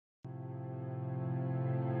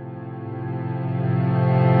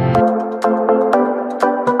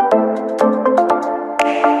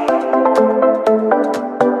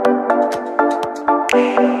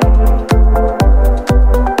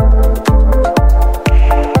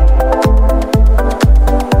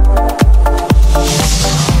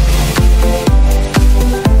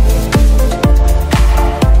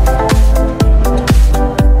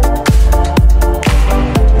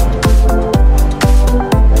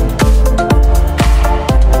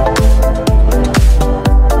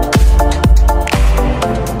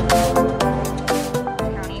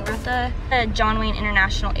John Wayne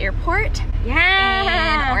International Airport in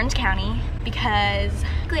Orange County because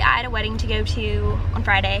I had a wedding to go to on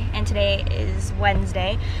Friday and today is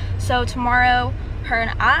Wednesday. So tomorrow her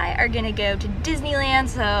and I are gonna go to Disneyland,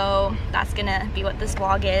 so that's gonna be what this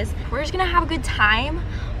vlog is. We're just gonna have a good time.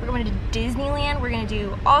 We're going to Disneyland. We're gonna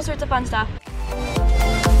do all sorts of fun stuff.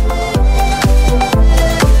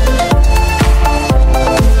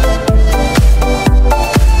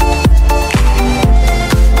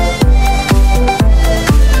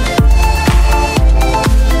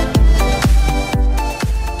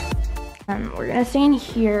 We're gonna stay in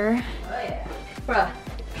here. Oh yeah. Bruh.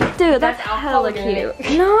 Dude, that's hella cute.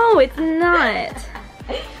 No, it's not.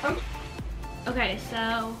 Okay,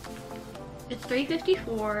 so it's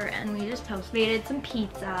 3:54 and we just Postmated some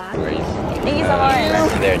pizza. Thank you so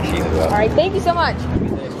much. There, cheese as well. Alright, thank you so much.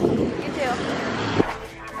 You too.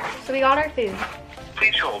 So we got our food.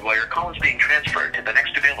 Please hold while your call is being transferred to the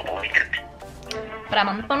next available agent. But I'm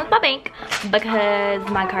on the phone with my bank because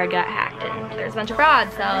my card got hacked and there's a bunch of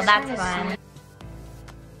fraud, so that's fun.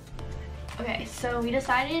 Okay, so we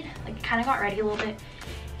decided, like, kind of got ready a little bit,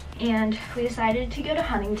 and we decided to go to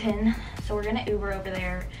Huntington. So we're gonna Uber over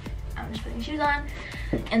there. I'm just putting shoes on,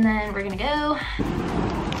 and then we're gonna go.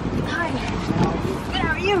 Hi. Good,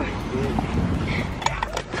 how are you?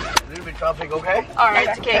 A little bit traffic, okay? All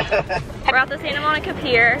right, okay. We're at the Santa Monica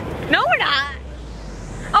Pier. No, we're not.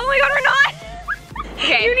 Oh my God, we're not.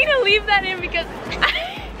 Okay. You need to leave that in because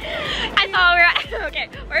I thought we were at, okay,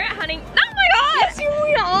 we're at Huntington. Oh my God. Yes,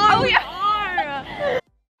 we are. Oh, we are.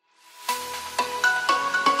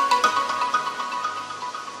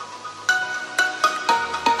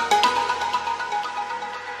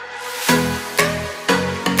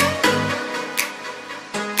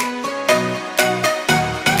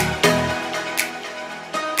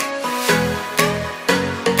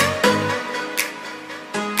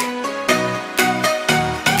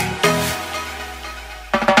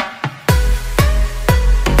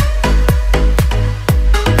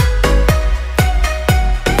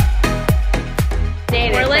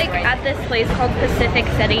 Place called Pacific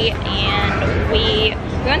City, and we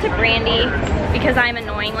went to Brandy because I'm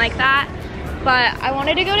annoying like that, but I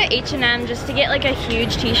wanted to go to H&M just to get like a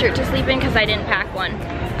huge t-shirt to sleep in because I didn't pack one.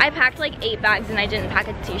 I packed like 8 bags and I didn't pack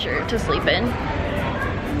a t-shirt to sleep in.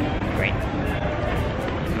 Great.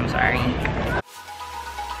 I'm sorry.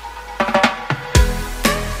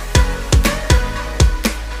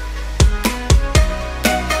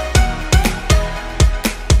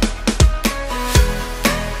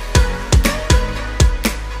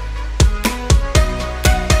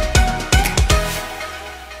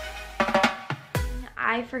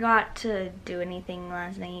 I forgot to do anything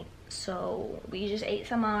last night, so we just ate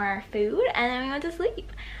some of our food and then we went to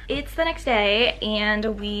sleep. It's the next day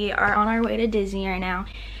and we are on our way to Disney right now.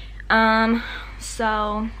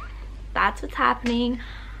 So that's what's happening.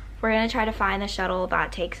 We're gonna try to find the shuttle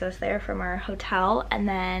that takes us there from our hotel, and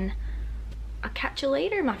then I'll catch you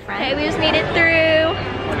later, my friend. Okay, we just made it through.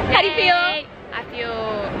 How do you feel? I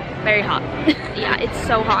feel very hot. Yeah, it's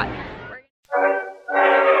so hot.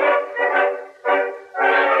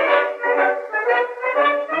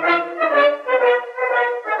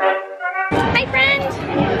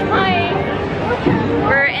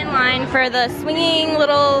 For the swinging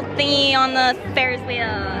little thingy on the Ferris wheel.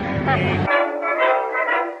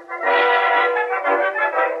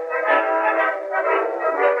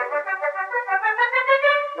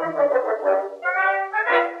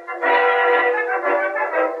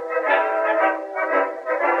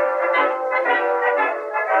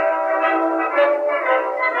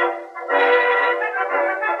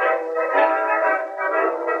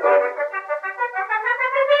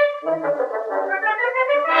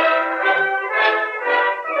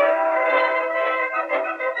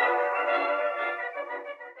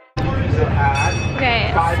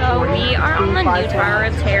 Okay, so we are on the new Tower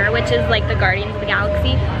of Terror, which is like the Guardians of the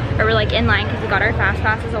Galaxy. Or we're like in line because we got our fast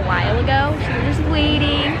passes a while ago, so we're just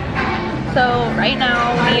waiting. So right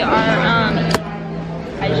now we are,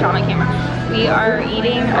 I just shot my camera. We are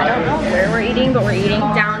eating, I don't know where we're eating, but we're eating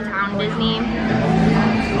downtown Disney.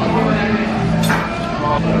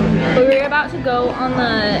 But we were about to go on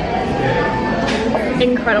the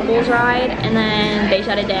Incredibles ride, and then they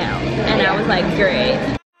shut it down. And I was like,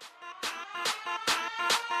 great.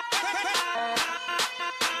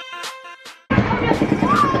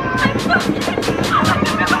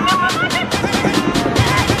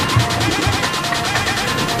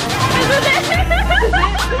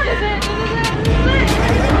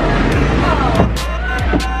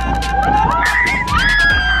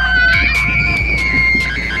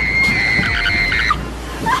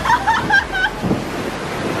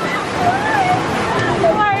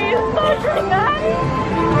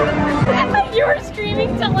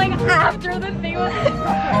 the thing was,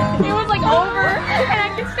 it was like over, and I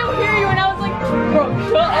could still hear you, and I was like, bro,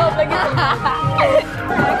 shut up, like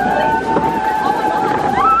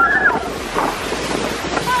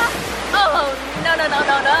oh, no, no, no,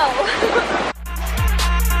 no, no.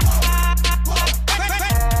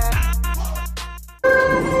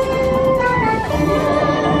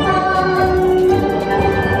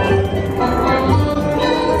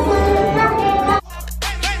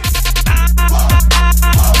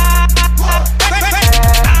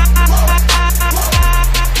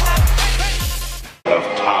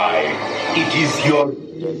 It is your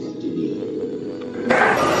destiny.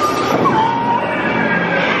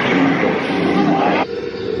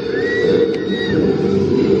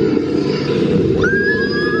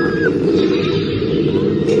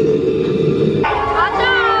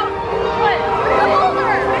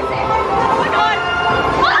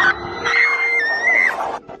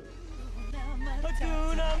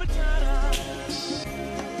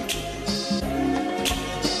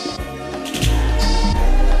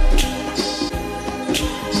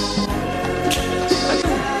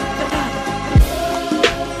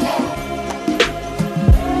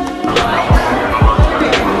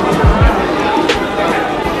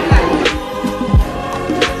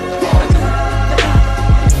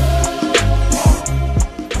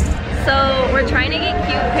 Trying to get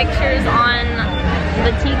cute pictures on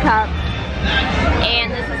the teacup,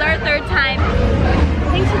 and this is our third time.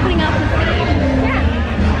 Thanks for putting up with me. Yeah.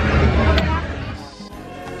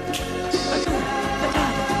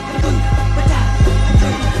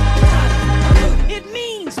 It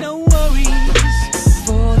means no worries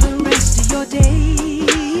for the rest of your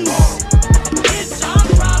days. It's our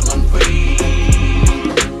problem-free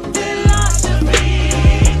philosophy.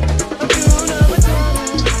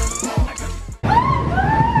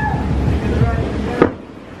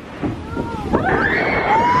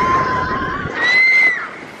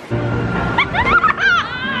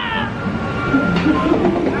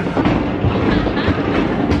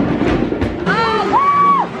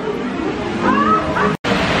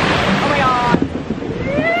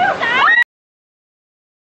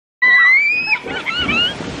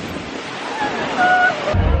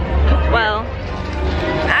 Well,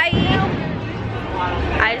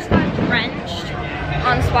 I just got drenched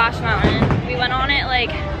on Splash Mountain. We went on it like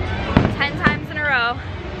 10 times in a row.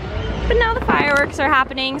 But now the fireworks are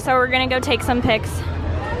happening, so we're gonna go take some pics.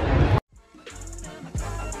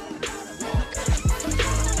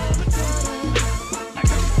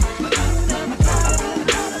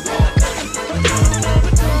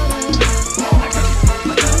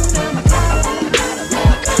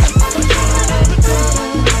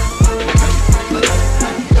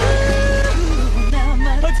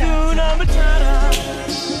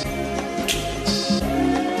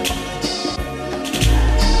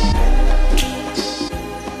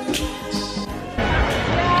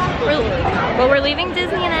 Well, we're leaving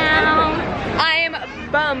Disney now. I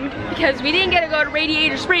am bummed because we didn't get to go to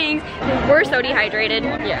Radiator Springs. We're so dehydrated.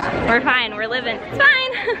 Yeah. We're fine, we're living. It's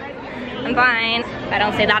fine. I'm fine. If I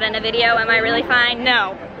don't say that in a video, am I really fine?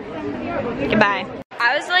 No. Goodbye.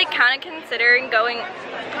 I was like kind of considering going,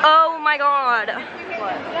 oh my God.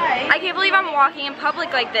 What? I can't believe I'm walking in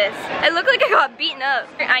public like this. I look like I got beaten up.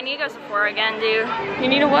 I need to go to Sephora again, dude. You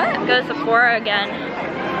need to what? Go to Sephora again.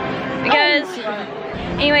 Because,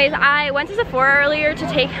 anyways, I went to Sephora earlier to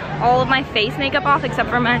take all of my face makeup off except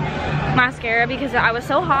for my mascara because I was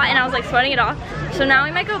so hot and I was like sweating it off. So now we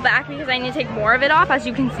might go back because I need to take more of it off, as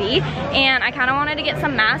you can see. And I kind of wanted to get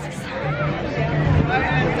some masks.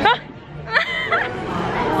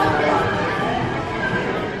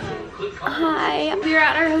 Hi, we were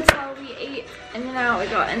at our hotel, we ate in and out, we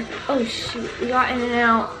got in, oh shoot, we got in and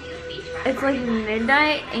out. It's like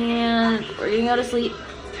midnight and we're gonna go to sleep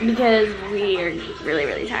because we are really,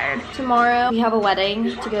 really tired. Tomorrow we have a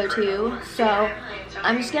wedding to go to, so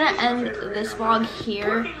I'm just gonna end this vlog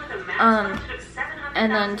here. And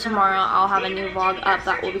then tomorrow I'll have a new vlog up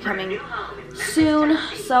that will be coming soon.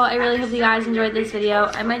 So I really hope you guys enjoyed this video.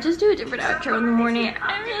 I might just do a different outro in the morning.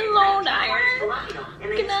 I'm so tired.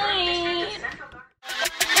 Good night.